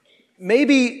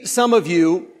Maybe some of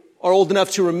you are old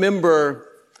enough to remember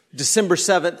December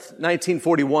 7th,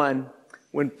 1941,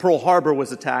 when Pearl Harbor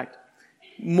was attacked.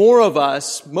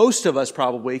 Most of us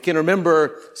probably, can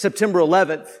remember September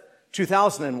 11th,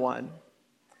 2001.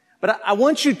 But I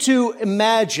want you to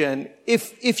imagine,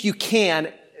 if you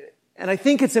can, and I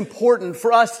think it's important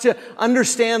for us to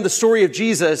understand the story of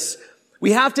Jesus,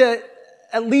 we have to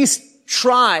at least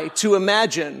try to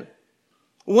imagine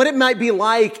what it might be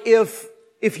like if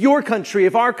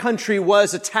our country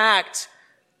was attacked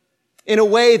in a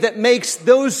way that makes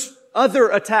those other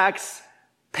attacks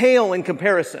pale in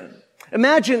comparison.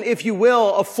 Imagine, if you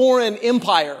will, a foreign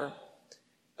empire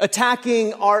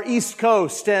attacking our East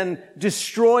Coast and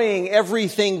destroying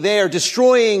everything there,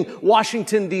 destroying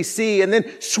Washington, D.C., and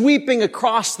then sweeping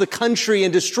across the country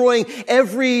and destroying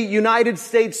every United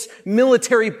States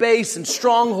military base and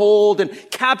stronghold and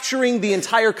capturing the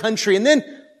entire country, and then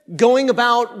going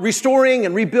about restoring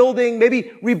and rebuilding, maybe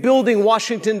rebuilding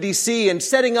Washington, D.C., and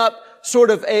setting up sort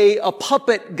of a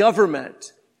puppet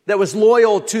government that was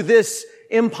loyal to this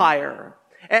empire.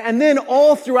 And then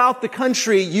all throughout the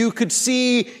country, you could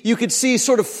see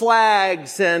sort of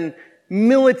flags and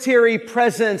military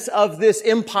presence of this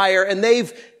empire, and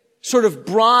they've sort of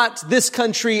brought this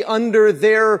country under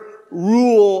their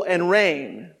rule and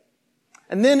reign.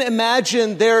 And then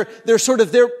imagine their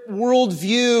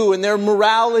worldview and their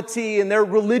morality and their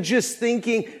religious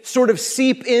thinking sort of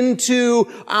seep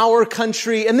into our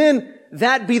country. And then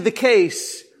that be the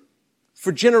case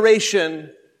for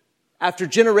generation after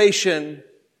generation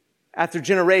after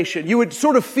generation. You would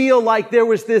sort of feel like there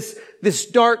was this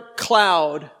dark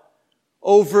cloud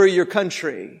over your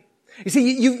country. You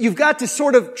see, you've got to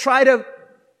sort of try to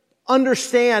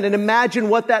understand and imagine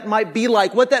what that might be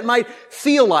like, what that might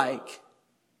feel like,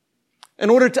 in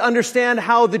order to understand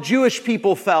how the Jewish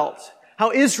people felt,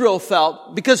 how Israel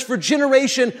felt, because for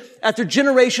generation after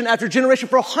generation after generation,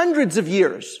 for hundreds of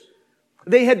years,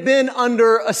 they had been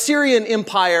under Assyrian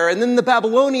Empire, and then the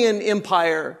Babylonian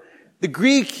Empire, the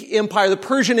Greek Empire, the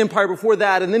Persian Empire before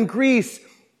that, and then Greece,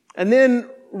 and then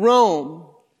Rome.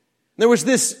 There was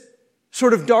this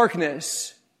sort of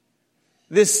darkness,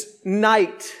 this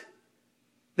night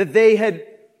that they had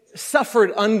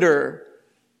suffered under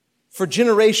for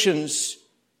generations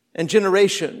and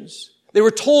generations. They were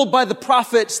told by the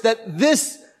prophets that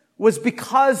this was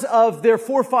because of their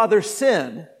forefathers'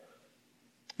 sin,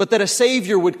 but that a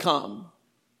Savior would come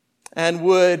and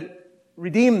would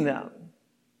redeem them,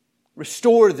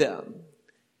 restore them.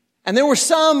 And there were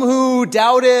some who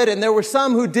doubted, and there were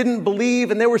some who didn't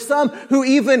believe, and there were some who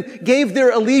even gave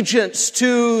their allegiance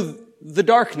to the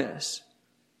darkness.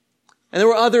 And there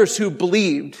were others who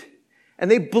believed. And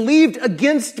they believed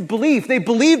against belief. They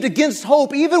believed against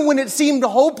hope, even when it seemed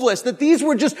hopeless, that these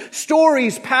were just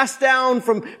stories passed down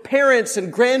from parents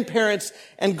and grandparents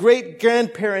and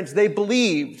great-grandparents. They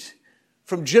believed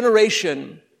from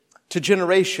generation to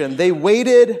generation. They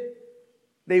waited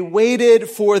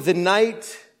for the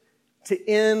night to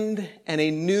end and a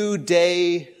new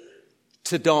day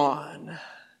to dawn.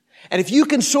 And if you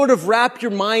can sort of wrap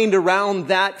your mind around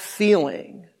that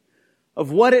feeling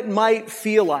of what it might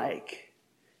feel like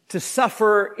to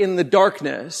suffer in the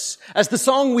darkness, as the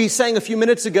song we sang a few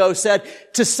minutes ago said,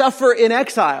 to suffer in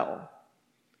exile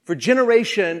for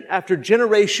generation after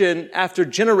generation after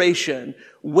generation,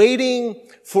 waiting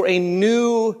for a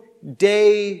new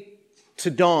day to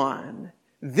dawn,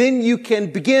 then you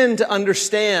can begin to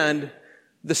understand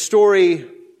the story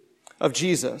of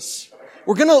Jesus.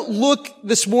 We're going to look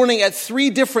this morning at 3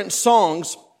 different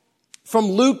songs from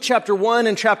Luke chapter 1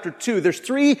 and chapter 2. There's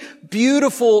 3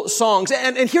 beautiful songs.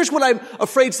 And here's what I'm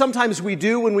afraid sometimes we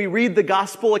do when we read the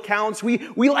gospel accounts. We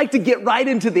like to get right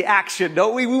into the action,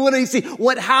 don't we? We want to see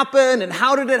what happened and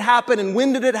how did it happen and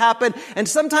when did it happen. And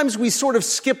sometimes we sort of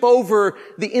skip over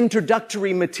the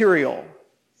introductory material,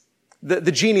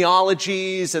 the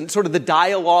genealogies and sort of the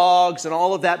dialogues and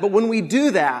all of that. But when we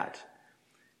do that,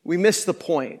 we miss the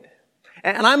point.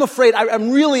 And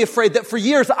I'm really afraid that for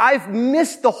years I've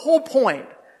missed the whole point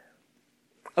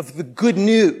of the good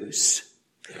news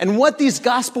and what these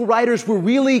gospel writers were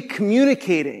really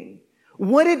communicating,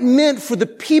 what it meant for the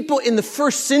people in the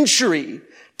first century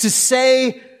to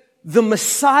say, the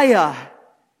Messiah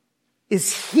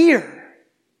is here.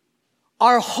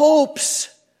 Our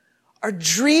hopes, our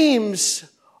dreams,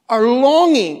 our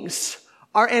longings,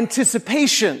 our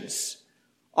anticipations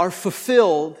are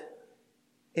fulfilled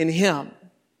in Him.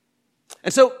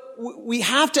 And so we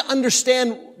have to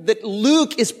understand that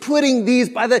Luke is putting these,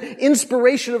 by the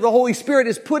inspiration of the Holy Spirit,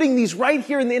 is putting these right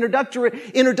here in the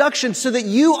introduction so that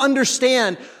you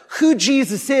understand who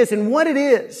Jesus is and what it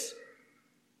is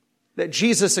that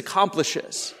Jesus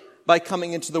accomplishes by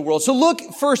coming into the world. So look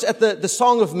first at the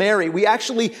Song of Mary. We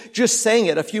actually just sang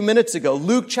it a few minutes ago.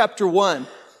 Luke chapter 1,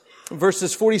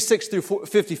 verses 46 through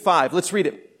 55. Let's read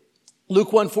it.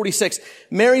 Luke 1:46.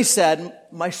 Mary said,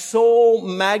 "My soul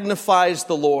magnifies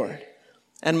the Lord,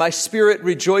 and my spirit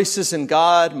rejoices in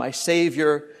God, my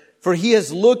Savior, for he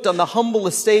has looked on the humble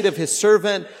estate of his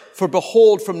servant. For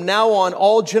behold, from now on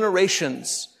all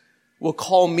generations will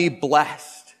call me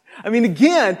blessed." I mean,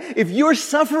 again, if you're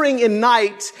suffering in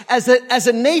night as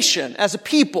a nation, as a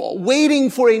people,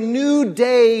 waiting for a new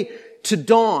day to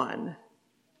dawn,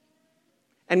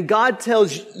 and God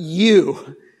tells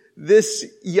you, this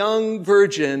young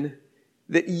virgin,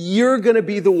 that you're going to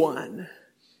be the one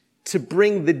to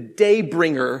bring the day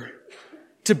bringer,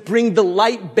 to bring the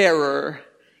light bearer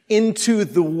into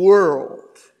the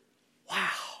world.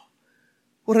 Wow.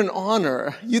 What an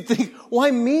honor. You'd think,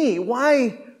 why me?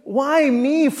 Why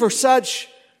me for such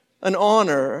an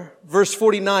honor? Verse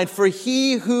 49, "For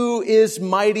he who is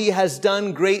mighty has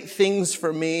done great things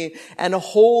for me, and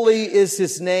holy is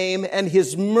his name, and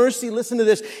his mercy," listen to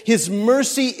this, "his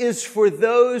mercy is for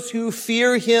those who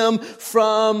fear him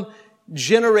from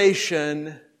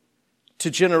generation to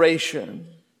generation.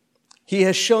 He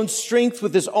has shown strength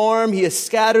with his arm. He has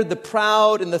scattered the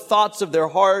proud in the thoughts of their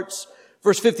hearts."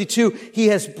 Verse 52, "He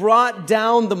has brought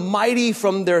down the mighty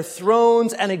from their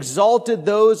thrones and exalted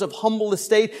those of humble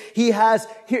estate." He has,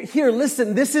 here,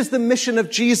 listen, this is the mission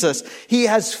of Jesus. He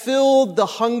has filled the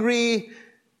hungry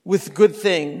with good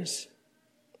things,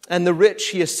 and the rich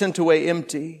he has sent away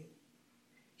empty.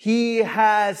 He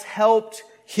has helped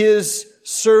his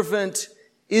servant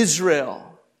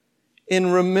Israel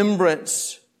in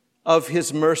remembrance of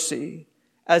his mercy,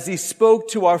 as he spoke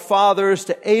to our fathers,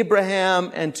 to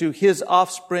Abraham, and to his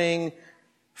offspring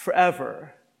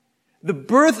forever. The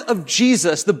birth of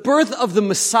Jesus, the birth of the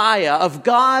Messiah, of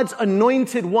God's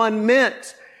anointed one,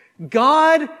 meant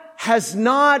God has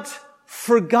not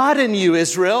forgotten you,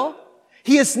 Israel.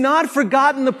 He has not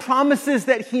forgotten the promises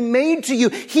that he made to you.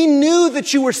 He knew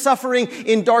that you were suffering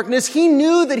in darkness. He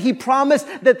knew that he promised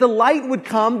that the light would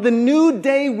come, the new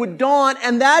day would dawn,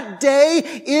 and that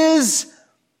day is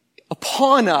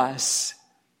upon us.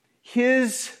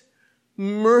 His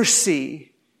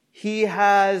mercy he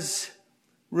has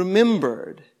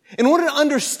remembered. In order to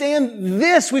understand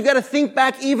this, we've got to think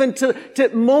back even to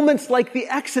moments like the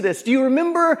Exodus. Do you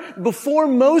remember before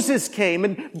Moses came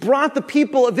and brought the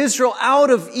people of Israel out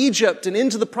of Egypt and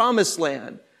into the promised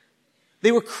land?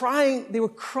 They were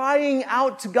crying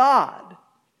out to God,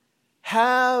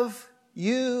 "Have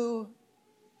you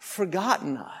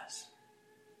forgotten us?"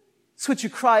 That's what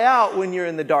you cry out when you're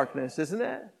in the darkness, isn't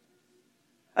it?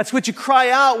 That's what you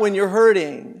cry out when you're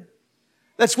hurting.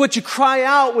 That's what you cry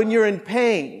out when you're in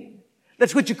pain.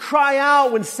 That's what you cry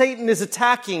out when Satan is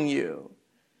attacking you.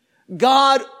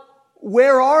 God,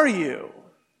 where are you?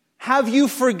 Have you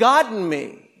forgotten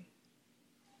me?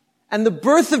 And the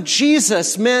birth of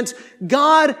Jesus meant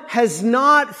God has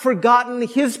not forgotten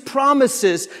his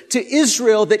promises to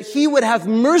Israel that he would have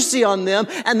mercy on them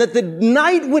and that the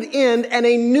night would end and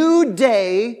a new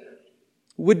day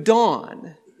would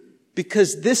dawn.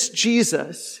 Because this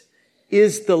Jesus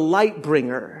is the light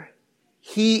bringer.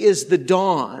 He is the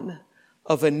dawn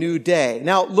of a new day.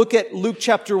 Now look at Luke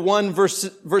chapter 1 verse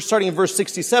starting in verse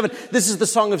 67. This is the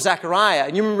song of Zechariah.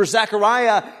 And you remember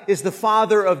Zechariah is the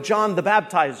father of John the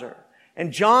Baptizer.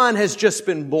 And John has just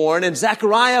been born, and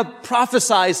Zechariah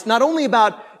prophesies not only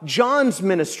about John's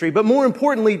ministry, but more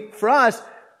importantly for us,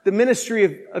 the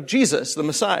ministry of Jesus, the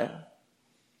Messiah.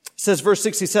 It says verse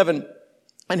 67,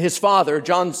 "And his father,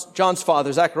 John's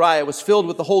father, Zechariah, was filled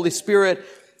with the Holy Spirit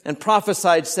and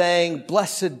prophesied, saying,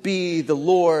 'Blessed be the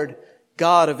Lord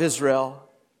God of Israel,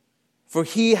 for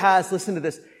he has,'" listen to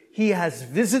this, "'he has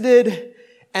visited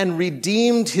and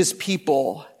redeemed his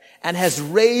people, and has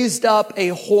raised up a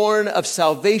horn of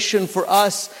salvation for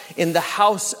us in the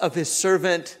house of his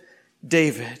servant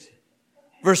David.'"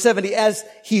 Verse 70, "As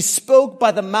he spoke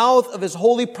by the mouth of his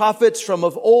holy prophets from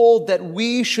of old, that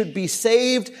we should be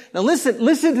saved." Now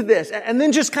listen to this, and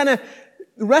then just kind of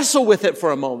wrestle with it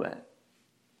for a moment.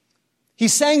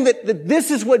 He's saying that this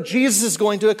is what Jesus is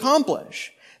going to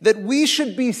accomplish, that we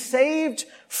should be saved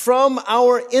from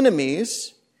our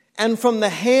enemies and from the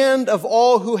hand of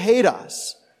all who hate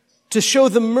us, to show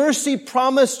the mercy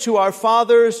promised to our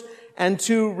fathers and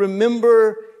to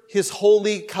remember his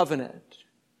holy covenant.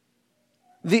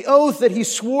 The oath that he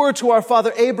swore to our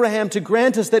father Abraham to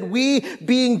grant us, that we,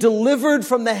 being delivered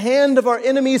from the hand of our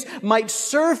enemies, might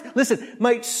serve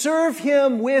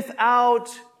him without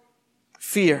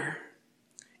fear,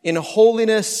 in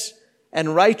holiness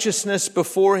and righteousness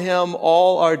before him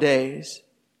all our days.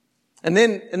 And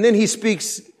then he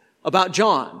speaks about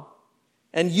John.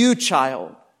 And you,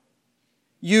 child,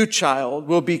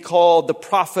 will be called the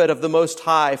prophet of the Most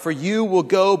High, for you will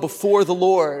go before the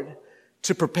Lord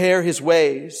to prepare his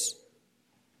ways,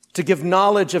 to give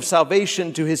knowledge of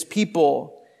salvation to his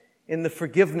people in the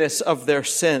forgiveness of their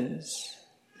sins.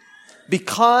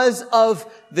 Because of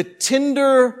the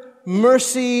tender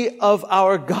mercy of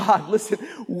our God, listen,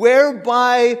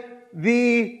 whereby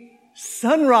the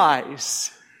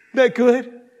sunrise, isn't that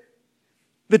good?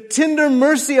 The tender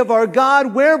mercy of our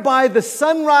God, whereby the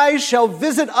sunrise shall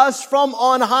visit us from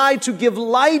on high to give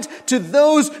light to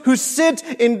those who sit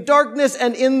in darkness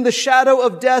and in the shadow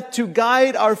of death, to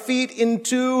guide our feet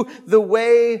into the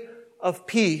way of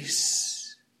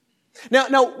peace.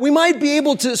 Now, we might be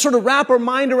able to sort of wrap our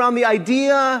mind around the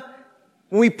idea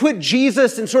when we put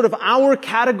Jesus in sort of our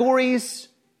categories,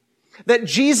 that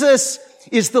Jesus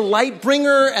is the light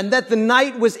bringer and that the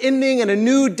night was ending and a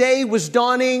new day was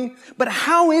dawning. But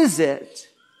how is it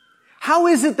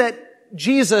that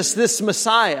Jesus, this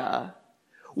Messiah,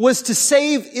 was to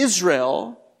save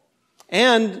Israel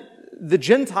and the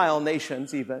Gentile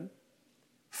nations even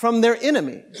from their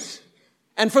enemies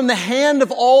and from the hand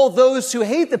of all those who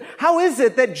hate them? How is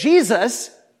it that Jesus,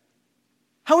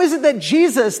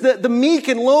 the meek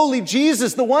and lowly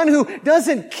Jesus, the one who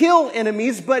doesn't kill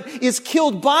enemies but is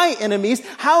killed by enemies,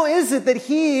 how is it that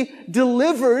he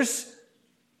delivers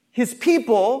his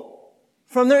people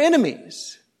from their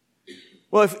enemies?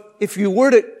 Well, if you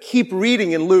were to keep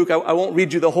reading in Luke, I won't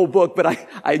read you the whole book, but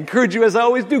I encourage you, as I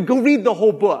always do, go read the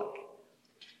whole book.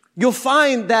 You'll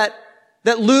find that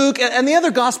Luke and the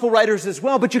other gospel writers as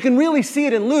well, but you can really see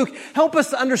it in Luke, help us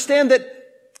to understand that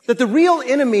the real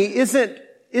enemy isn't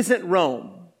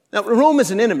Rome. Now, Rome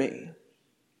is an enemy.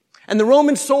 And the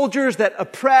Roman soldiers that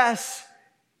oppress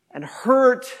and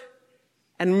hurt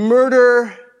and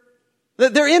murder,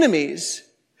 they're enemies.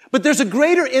 But there's a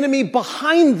greater enemy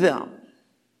behind them.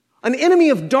 An enemy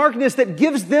of darkness that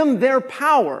gives them their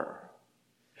power.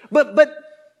 But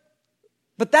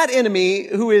that enemy,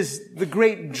 who is the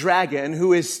great dragon,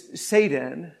 who is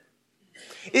Satan,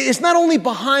 is not only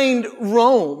behind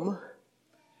Rome,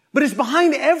 but it's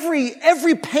behind every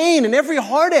pain and every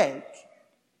heartache.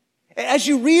 As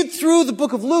you read through the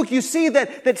book of Luke, you see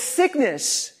that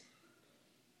sickness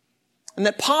and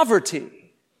that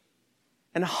poverty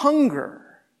and hunger,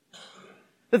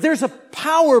 that there's a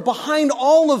power behind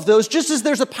all of those, just as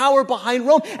there's a power behind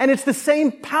Rome. And it's the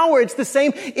same power, it's the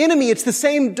same enemy, it's the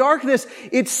same darkness,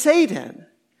 it's Satan.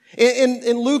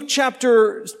 In Luke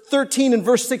chapter 13 and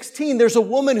verse 16, there's a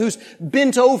woman who's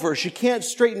bent over. She can't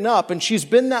straighten up, and she's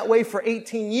been that way for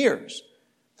 18 years.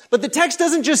 But the text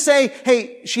doesn't just say,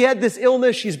 hey, she had this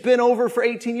illness, she's been over for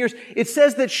 18 years. It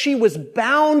says that she was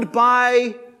bound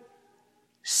by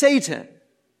Satan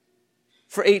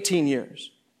for 18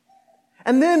 years.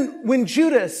 And then when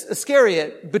Judas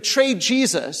Iscariot betrayed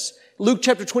Jesus, Luke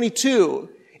chapter 22,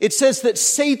 it says that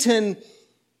Satan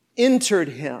entered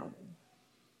him.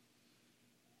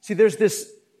 See, there's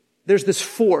this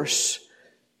force,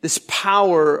 this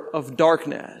power of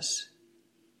darkness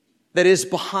that is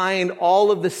behind all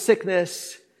of the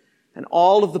sickness and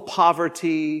all of the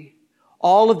poverty,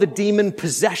 all of the demon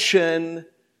possession,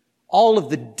 all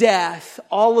of the death,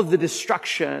 all of the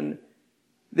destruction.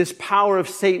 This power of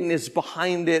Satan is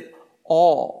behind it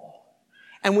all.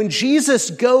 And when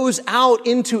Jesus goes out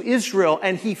into Israel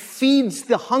and he feeds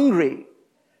the hungry,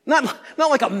 not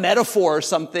like a metaphor or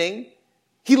something,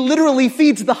 he literally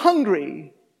feeds the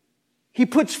hungry. He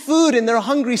puts food in their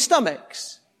hungry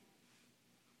stomachs.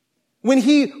 When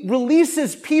he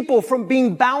releases people from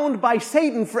being bound by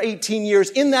Satan for 18 years,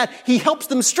 in that he helps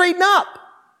them straighten up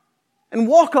and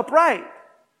walk upright.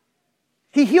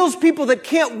 He heals people that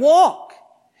can't walk.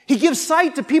 He gives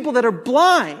sight to people that are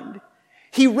blind.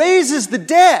 He raises the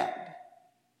dead.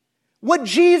 What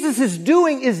Jesus is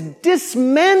doing is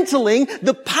dismantling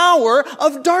the power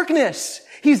of darkness.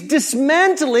 He's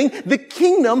dismantling the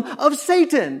kingdom of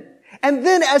Satan. And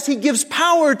then as he gives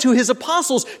power to his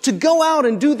apostles to go out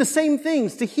and do the same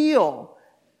things, to heal,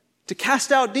 to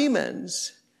cast out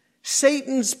demons,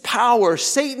 Satan's power,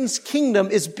 Satan's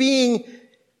kingdom is being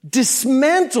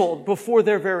dismantled before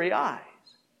their very eyes.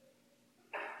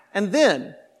 And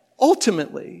then,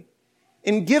 ultimately,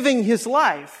 in giving his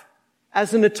life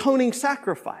as an atoning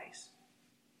sacrifice,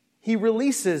 he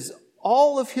releases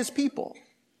all of his people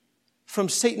from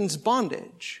Satan's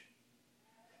bondage,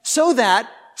 so that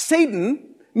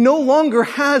Satan no longer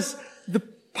has the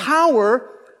power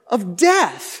of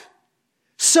death,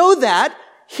 so that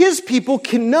his people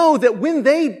can know that when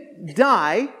they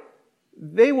die,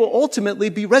 they will ultimately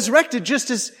be resurrected just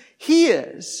as he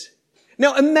is.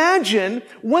 Now imagine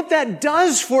what that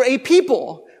does for a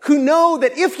people who know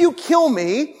that if you kill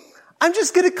me, I'm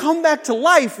just going to come back to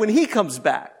life when he comes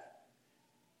back.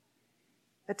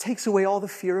 That takes away all the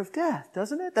fear of death,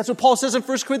 doesn't it? That's what Paul says in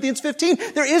 1 Corinthians 15.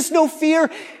 There is no fear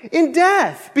in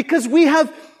death because we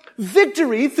have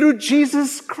victory through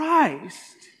Jesus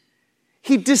Christ.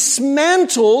 He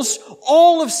dismantles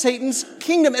all of Satan's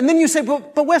kingdom. And then you say,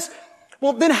 but Wes,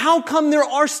 well, then how come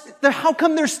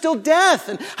there's still death?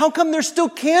 And how come there's still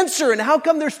cancer? And how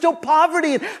come there's still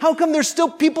poverty? And how come there's still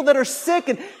people that are sick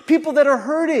and people that are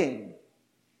hurting?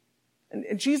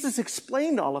 And Jesus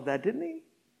explained all of that, didn't he?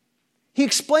 He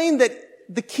explained that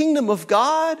the kingdom of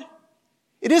God,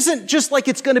 it isn't just like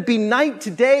it's going to be night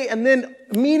today and then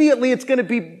immediately it's going to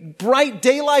be bright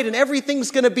daylight and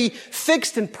everything's going to be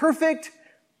fixed and perfect.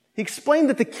 He explained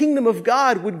that the kingdom of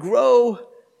God would grow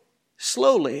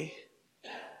slowly,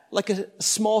 like a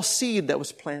small seed that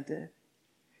was planted.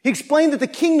 He explained that the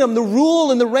kingdom, the rule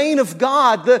and the reign of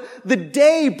God, the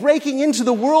day breaking into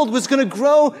the world was going to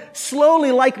grow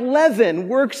slowly like leaven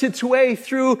works its way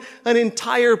through an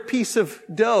entire piece of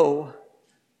dough.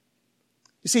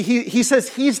 You see, he says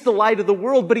he's the light of the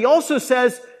world, but he also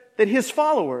says that his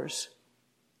followers,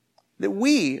 that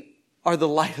we are the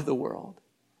light of the world.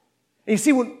 And you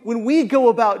see, when we go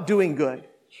about doing good,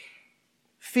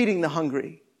 feeding the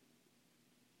hungry,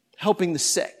 helping the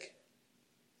sick,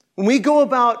 when we go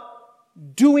about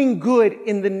doing good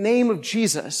in the name of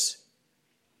Jesus,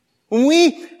 when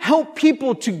we help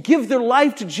people to give their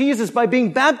life to Jesus by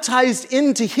being baptized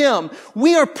into Him,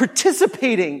 we are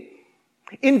participating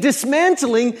in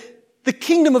dismantling the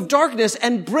kingdom of darkness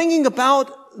and bringing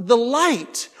about the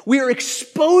light. We are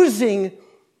exposing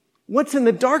what's in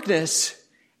the darkness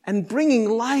and bringing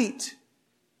light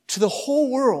to the whole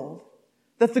world,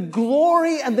 that the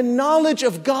glory and the knowledge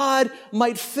of God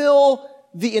might fill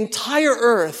the entire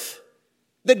earth,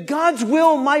 that God's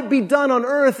will might be done on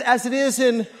earth as it is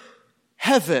in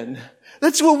heaven.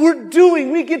 That's what we're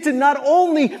doing. We get to not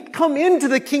only come into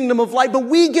the kingdom of light, but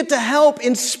we get to help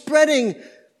in spreading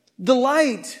the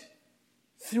light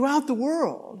throughout the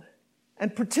world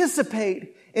and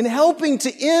participate in helping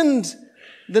to end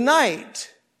the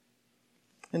night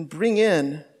and bring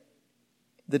in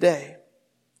the day.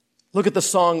 Look at the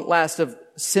song last of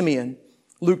Simeon.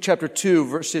 Luke chapter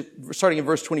 2, starting in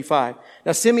verse 25.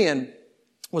 Now Simeon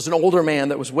was an older man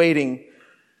that was waiting,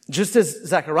 just as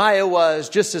Zechariah was,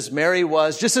 just as Mary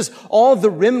was, just as all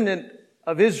the remnant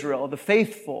of Israel, the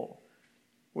faithful,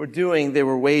 were doing. They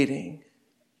were waiting.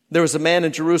 There was a man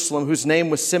in Jerusalem whose name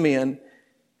was Simeon,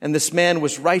 and this man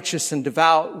was righteous and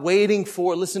devout, waiting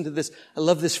for, listen to this, I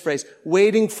love this phrase,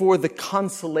 waiting for the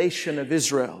consolation of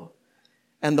Israel.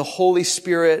 And the Holy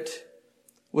Spirit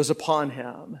was upon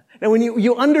him. Now when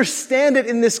you understand it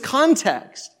in this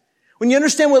context, when you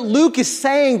understand what Luke is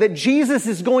saying that Jesus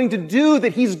is going to do,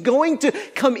 that He's going to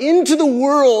come into the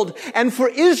world and for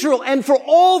Israel and for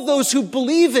all those who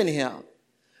believe in Him,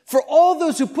 for all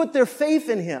those who put their faith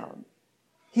in Him,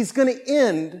 He's going to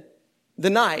end the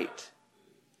night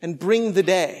and bring the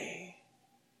day.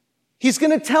 He's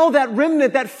going to tell that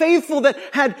remnant, that faithful that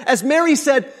had, as Mary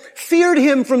said, feared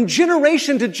Him from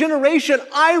generation to generation,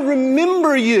 I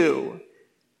remember you.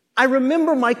 I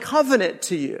remember my covenant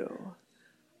to you.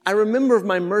 I remember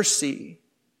my mercy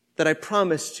that I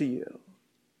promised to you.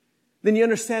 Then you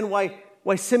understand why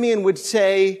Simeon would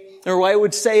say, or why I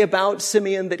would say about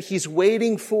Simeon that he's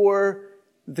waiting for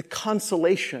the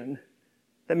consolation.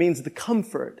 That means the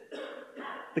comfort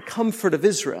of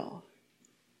Israel.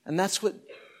 And that's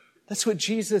what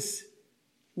Jesus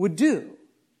would do.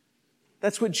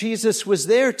 That's what Jesus was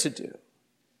there to do.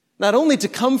 Not only to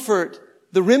comfort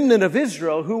the remnant of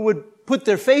Israel who would put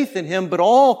their faith in Him, but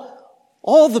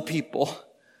all the people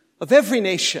of every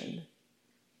nation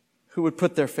who would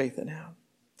put their faith in Him.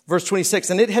 Verse 26,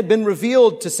 and it had been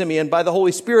revealed to Simeon by the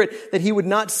Holy Spirit that he would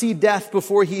not see death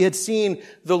before he had seen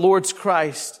the Lord's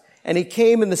Christ. And he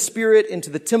came in the Spirit into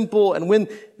the temple. And when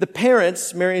the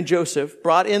parents, Mary and Joseph,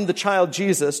 brought in the child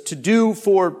Jesus to do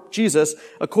for Jesus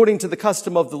according to the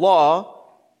custom of the law,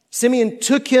 Simeon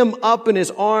took him up in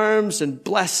his arms and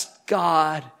blessed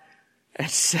God and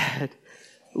said,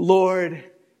 Lord,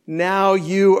 now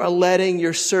you are letting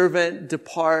your servant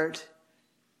depart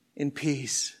in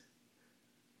peace.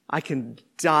 I can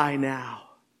die now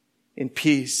in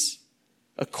peace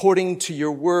according to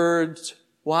your words.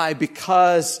 Why?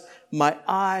 Because my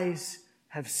eyes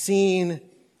have seen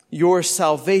your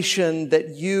salvation that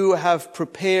you have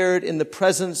prepared in the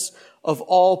presence of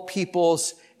all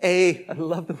peoples. I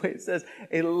love the way it says,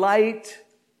 a light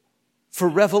for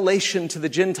revelation to the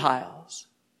Gentiles.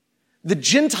 The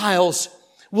Gentiles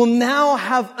will now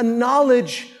have a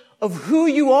knowledge of who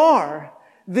you are,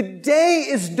 The day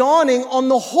is dawning on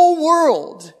the whole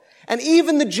world, and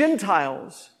even the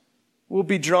Gentiles will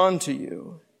be drawn to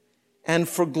you, and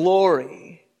for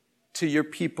glory to your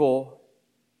people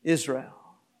Israel.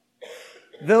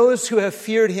 Those who have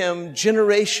feared him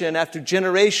generation after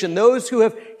generation, those who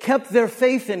have kept their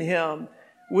faith in him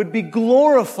would be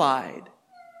glorified.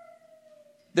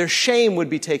 Their shame would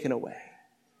be taken away,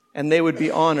 and they would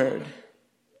be honored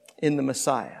in the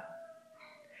Messiah.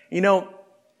 You know,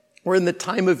 we're in the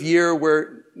time of year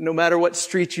where no matter what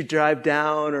street you drive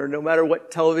down, or no matter what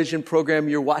television program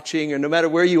you're watching, or no matter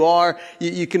where you are,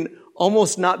 you can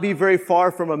almost not be very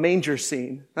far from a manger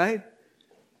scene, right?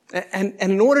 And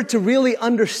in order to really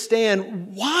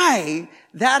understand why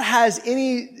that has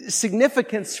any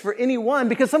significance for anyone,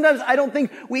 because sometimes I don't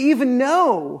think we even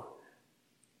know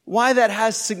why that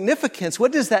has significance.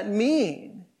 What does that mean?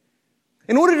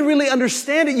 In order to really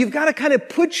understand it, you've got to kind of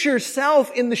put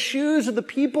yourself in the shoes of the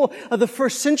people of the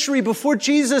first century before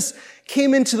Jesus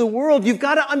came into the world. You've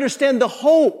got to understand the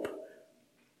hope,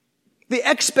 the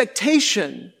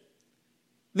expectation,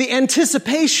 the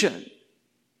anticipation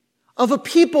of a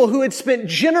people who had spent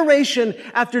generation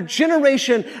after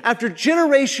generation after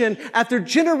generation after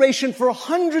generation for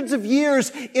hundreds of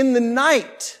years in the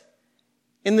night,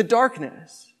 in the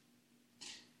darkness.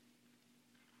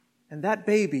 And that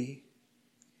baby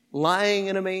lying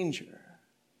in a manger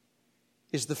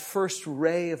is the first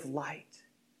ray of light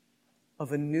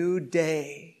of a new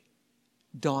day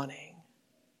dawning.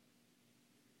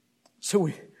 So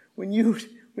when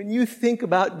you think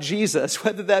about Jesus,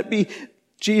 whether that be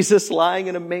Jesus lying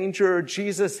in a manger, or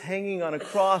Jesus hanging on a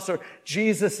cross, or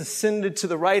Jesus ascended to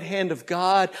the right hand of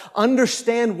God,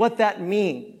 understand what that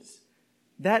means.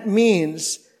 That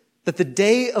means that the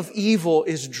day of evil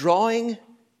is drawing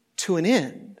to an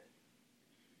end.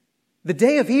 The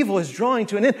day of evil is drawing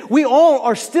to an end. We all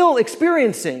are still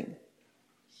experiencing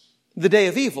the day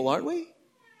of evil, aren't we?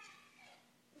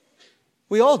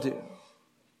 We all do.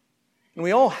 And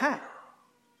we all have.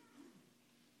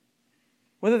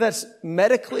 Whether that's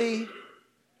medically,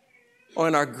 or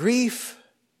in our grief,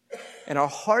 and our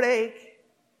heartache,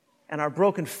 and our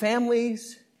broken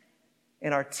families,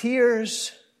 and our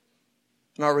tears,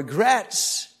 and our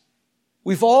regrets,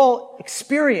 we've all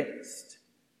experienced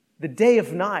the day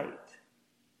of night.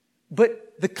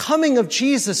 But the coming of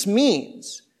Jesus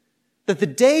means that the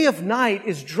day of night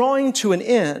is drawing to an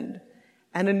end,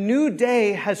 and a new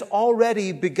day has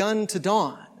already begun to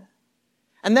dawn.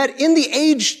 And that in the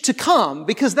age to come,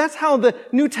 because that's how the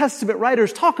New Testament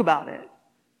writers talk about it,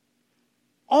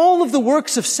 all of the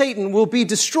works of Satan will be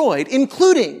destroyed,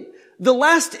 including the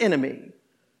last enemy,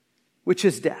 which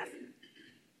is death.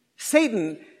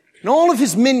 Satan and all of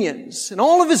his minions, and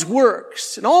all of his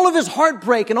works, and all of his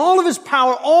heartbreak, and all of his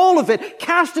power, all of it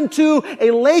cast into a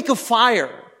lake of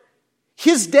fire.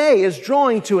 His day is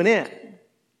drawing to an end.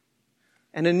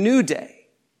 And a new day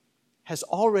has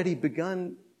already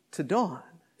begun to dawn.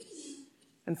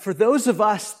 And for those of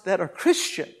us that are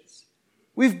Christians,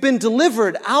 we've been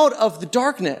delivered out of the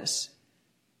darkness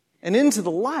and into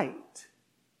the light.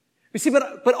 You see,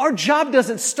 but our job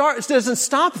doesn't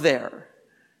stop there.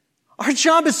 Our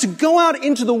job is to go out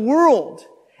into the world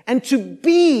and to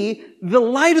be the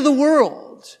light of the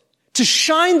world, to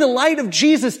shine the light of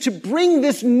Jesus, to bring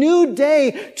this new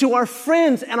day to our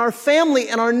friends and our family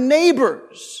and our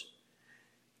neighbors.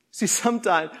 See,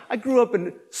 sometimes I grew up in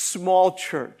a small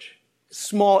church,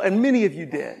 and many of you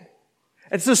did.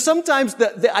 And so sometimes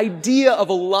the idea of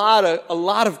a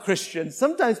lot of Christians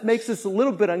sometimes makes us a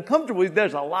little bit uncomfortable.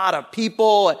 There's a lot of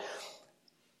people.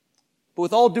 But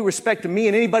with all due respect to me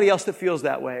and anybody else that feels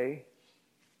that way,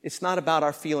 it's not about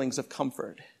our feelings of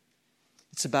comfort.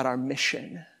 It's about our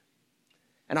mission.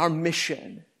 And our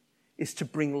mission is to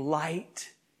bring light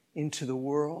into the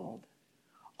world.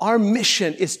 Our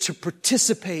mission is to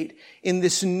participate in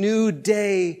this new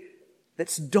day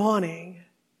that's dawning.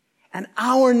 And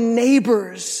our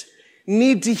neighbors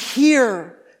need to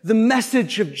hear the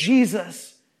message of Jesus,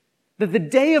 that the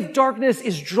day of darkness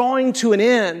is drawing to an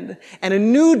end and a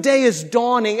new day is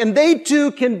dawning, and they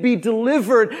too can be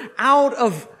delivered out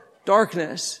of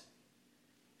darkness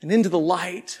and into the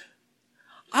light.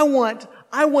 I want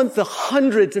the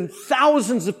hundreds and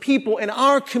thousands of people in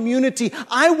our community,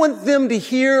 I want them to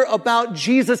hear about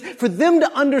Jesus, for them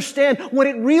to understand what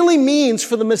it really means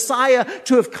for the Messiah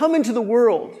to have come into the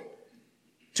world,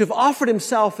 to have offered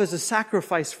himself as a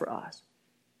sacrifice for us,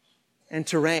 and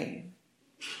to reign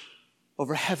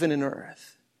over heaven and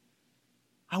earth.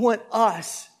 I want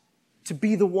us to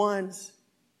be the ones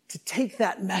to take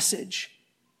that message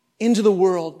into the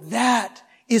world. That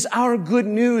is our good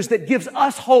news that gives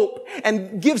us hope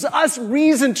and gives us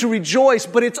reason to rejoice,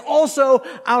 but it's also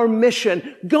our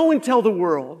mission. Go and tell the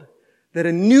world that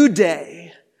a new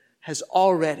day has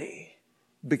already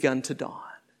begun to dawn.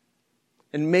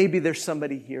 And maybe there's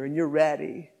somebody here and you're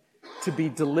ready to be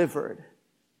delivered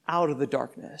out of the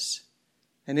darkness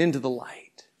and into the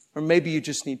light. Or maybe you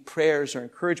just need prayers or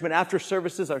encouragement. After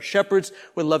services, our shepherds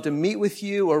would love to meet with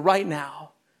you. Or right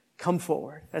now, come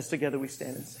forward as together we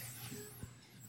stand and sing.